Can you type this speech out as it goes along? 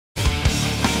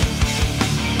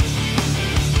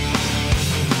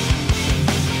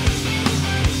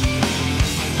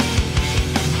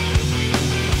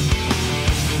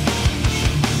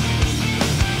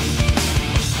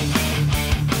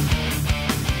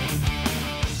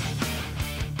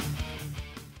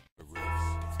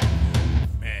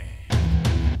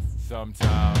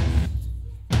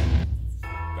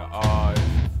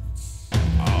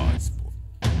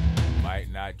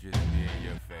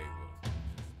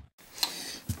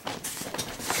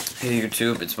Hey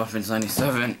YouTube, it's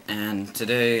Muffins97, and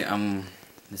today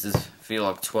this is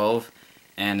vlog 12,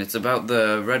 and it's about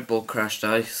the Red Bull crashed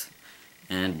ice.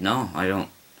 And no, I don't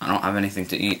have anything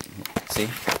to eat. See?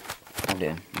 Oh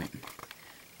damn, wait.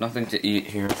 Nothing to eat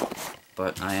here,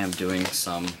 but I am doing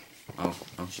some. Oh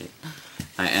shit!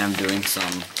 I am doing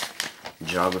some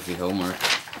geography homework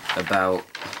about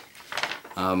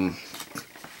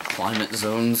climate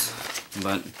zones,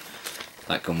 but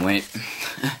that can wait.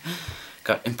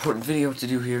 Got important video to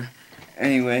do here.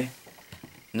 Anyway,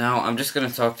 now I'm just gonna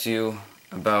talk to you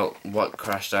about what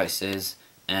crashed ice is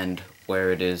and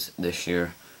where it is this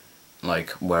year, like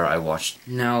where I watched.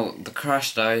 Now the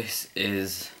crashed ice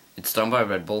it's done by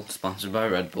Red Bull, sponsored by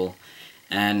Red Bull,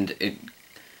 and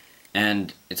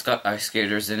it's got ice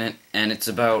skaters in it, and it's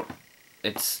like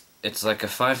a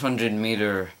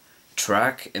 500-meter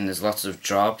track, and there's lots of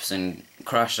drops, and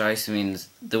crashed ice means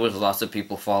there was lots of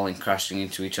people falling, crashing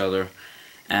into each other.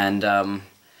 And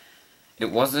it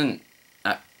wasn't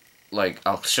like,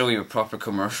 I'll show you a proper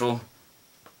commercial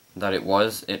that it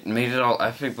was. It made it all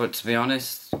epic, but to be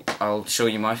honest, I'll show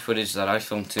you my footage that I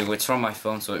filmed too. It's from my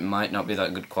phone, so it might not be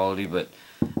that good quality, but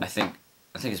I think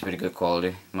it's pretty good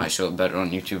quality. Might show it better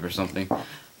on YouTube or something.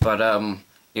 But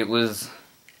it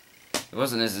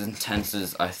wasn't as intense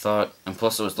as I thought, and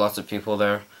plus there was lots of people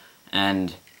there,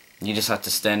 and you just had to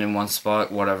stand in one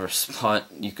spot, whatever spot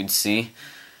you could see.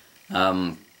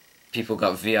 People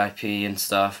got VIP and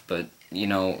stuff, but you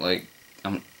know, like,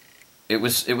 it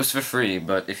was for free.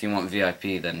 But if you want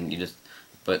VIP, then you just,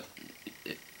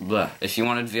 if you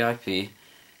wanted VIP,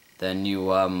 then you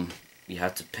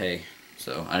had to pay.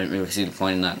 So I didn't really see the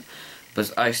point in that.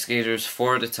 But ice skaters,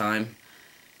 4 at a time,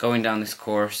 going down this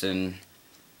course, and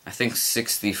I think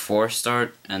 64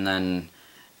 start, and then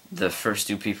the first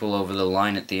 2 people over the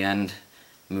line at the end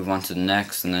move on to the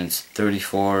next, and then it's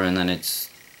 34, and then it's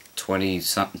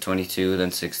 22,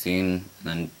 then 16, and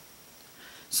then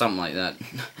something like that.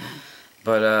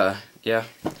 But yeah,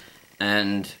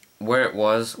 and where it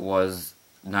was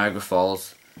Niagara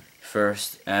Falls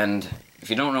first. And if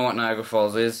you don't know what Niagara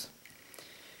Falls is,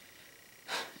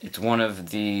 it's one of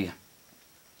the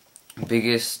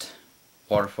biggest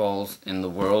waterfalls in the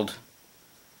world,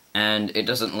 and it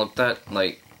doesn't look that,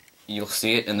 like, you'll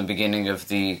see it in the beginning of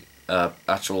the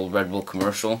actual Red Bull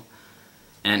commercial,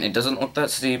 and it doesn't look that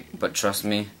steep, but trust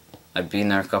me, I've been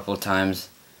there a couple of times,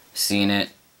 seen it,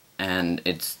 and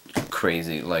it's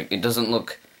crazy. Like, it doesn't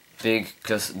look big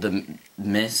because the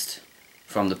mist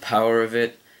from the power of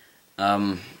it,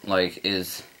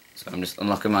 is, so I'm just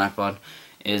unlocking my iPod,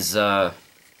 is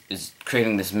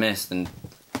creating this mist, and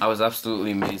I was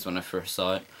absolutely amazed when I first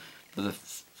saw it. But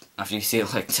after you see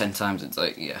it like 10 times, it's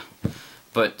like, yeah.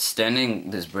 But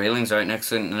standing, there's railings right next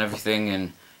to it and everything,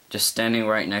 and just standing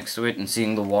right next to it and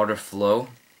seeing the water flow.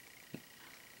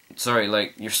 Sorry,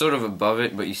 like, you're sort of above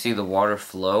it, but you see the water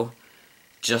flow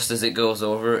just as it goes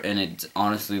over, and it's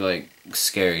honestly, like,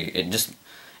 scary. It just,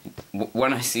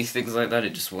 when I see things like that, I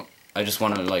just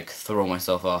want to, like, throw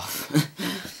myself off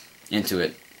into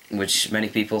it, which many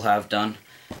people have done.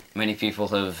 Many people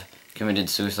have committed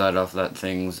suicide off that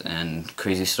things, and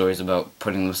crazy stories about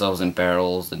putting themselves in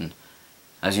barrels, and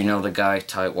as you know, the guy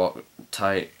tight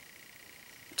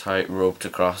roped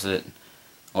across it,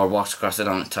 or walked across it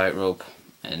on a tightrope,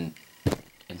 and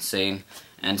insane.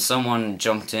 And someone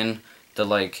jumped in the,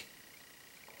 like,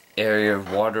 area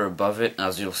of water above it,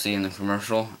 as you'll see in the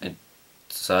commercial.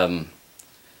 It's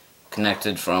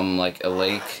connected from, like, a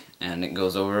lake, and it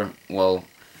goes over. Well,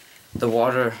 the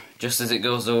water, just as it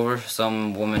goes over,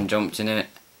 some woman jumped in it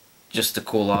just to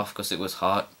cool off because it was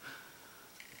hot,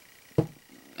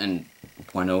 and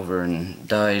went over and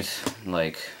died.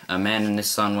 Like, a man and his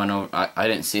son went over. I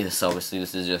didn't see this, obviously,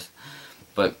 this is just,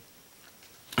 but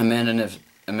a man and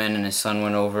his son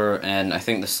went over, and I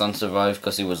think the son survived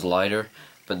because he was lighter,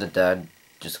 but the dad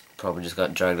probably just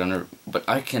got dragged under. But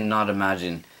I cannot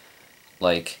imagine,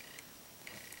 like,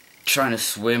 trying to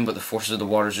swim, but the forces of the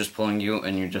water is just pulling you,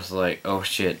 and you're just like, oh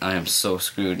shit, I am so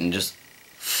screwed, and just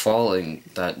falling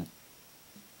that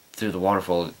through the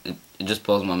waterfall. It just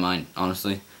blows my mind,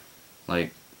 honestly.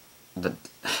 Like, it's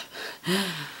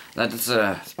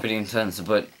pretty intense.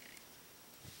 But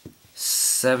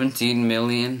 17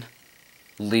 million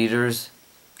liters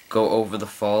go over the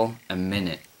fall a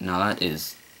minute. Now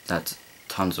that's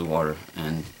tons of water,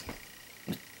 and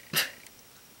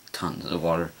tons of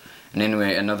water. And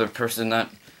anyway, another person that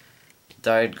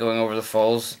died going over the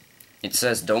falls, it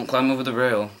says don't climb over the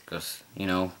rail, because, you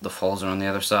know, the falls are on the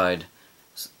other side.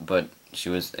 But she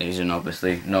was Asian,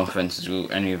 obviously. No offense to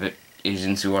any of it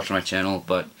Asians who watch my channel,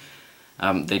 but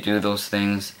they do those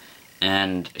things.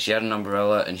 And she had an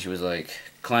umbrella, and she was like,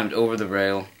 climbed over the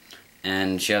rail,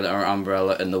 and she had her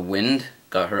umbrella, and the wind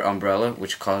got her umbrella,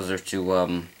 which caused her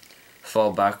to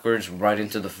fall backwards right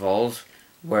into the falls,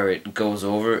 where it goes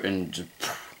over, and just,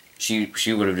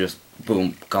 she would have just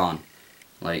boom, gone,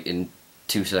 like in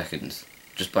 2 seconds,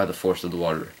 just by the force of the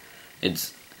water.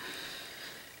 It's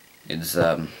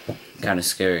kind of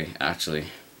scary, actually,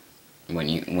 when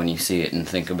you see it and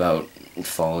think about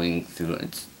falling through.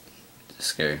 It's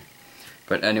scary.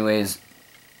 But anyways,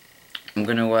 I'm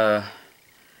gonna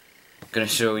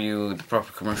show you the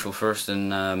proper commercial first in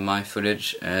my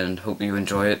footage, and hope you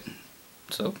enjoy it.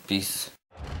 So peace.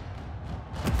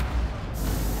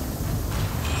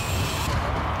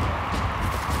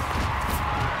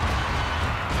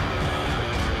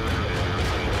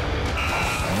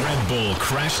 Red Bull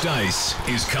Crashed Ice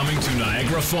is coming to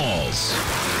Niagara Falls.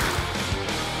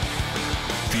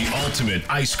 The ultimate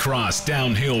ice cross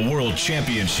downhill world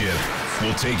championship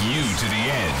will take you to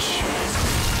the edge.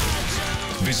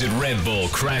 Visit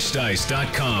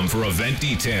RedBullCrashedIce.com for event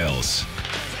details.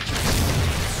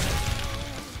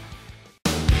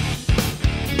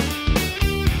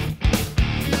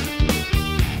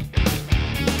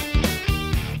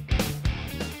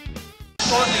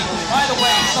 By the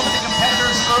way, some of the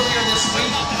competitors earlier this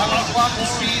week are going to clock the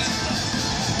speeds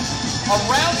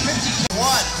around 51.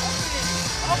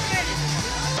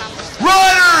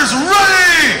 Riders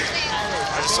ready!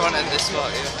 I just want to end this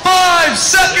spot, yeah.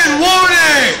 5-second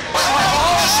warning!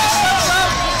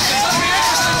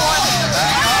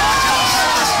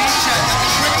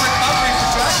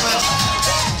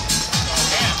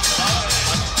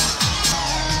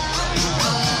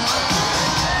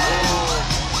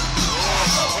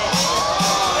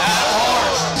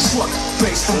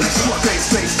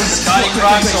 Scotty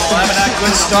Croxall having that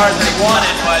good start that he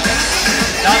wanted, but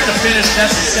not the finish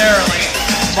necessarily.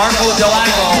 Marco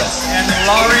Delago and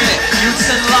Lauri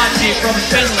Jutsenlahti from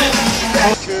Finland.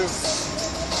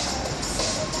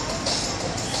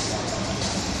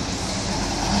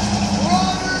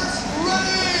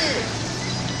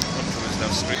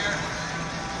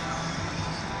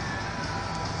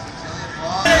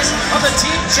 Of the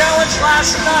team challenge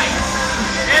last night,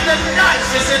 and the nuts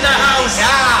is in the house.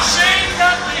 Yeah. Shane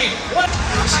Nutley,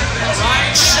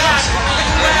 Ryan Schack from the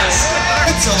U.S.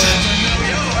 Excellent.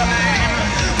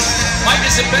 Mike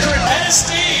is a veteran. And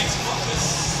Steve.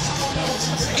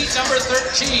 Heat number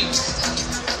 13.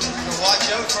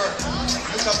 Watch out for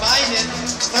Luka Mainen,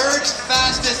 third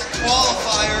fastest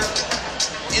qualifier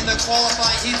in the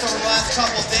qualifying heats over the last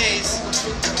couple days.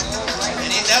 And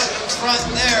he's out in front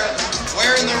there,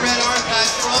 wearing the red arm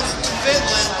patch from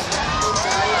Finland.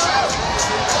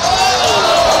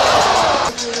 Oh!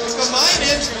 Luka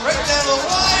Mainen right down the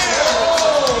wire.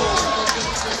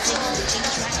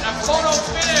 And a photo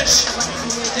finish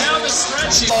down the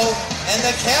stretch. And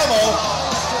the camo.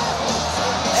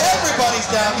 Everybody's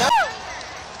down now.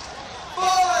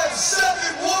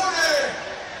 5-second warning!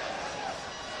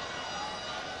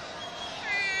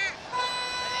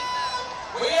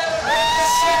 We have a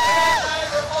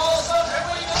Niagara Falls up, and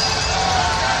we go.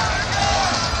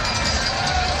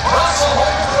 Russell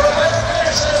Holmgren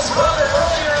finished his brother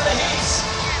earlier in the heats.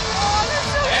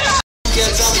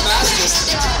 Gets up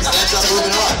fastest, ends up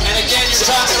moving on. And again, you're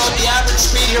talking about the average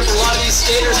speed here for a lot of these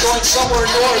skaters going somewhere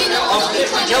north of 50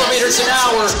 kilometers an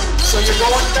hour. So you're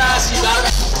going fast, you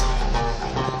gotta...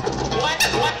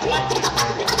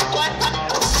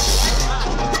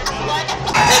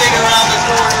 Heading around the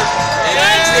corner, and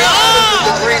actually out of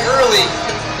the ring early.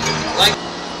 Like,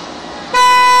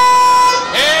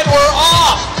 And we're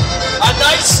off! A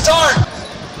nice start!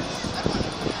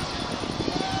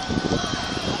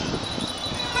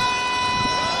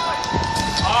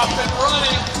 Off and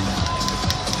running.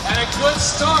 And a good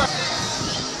start.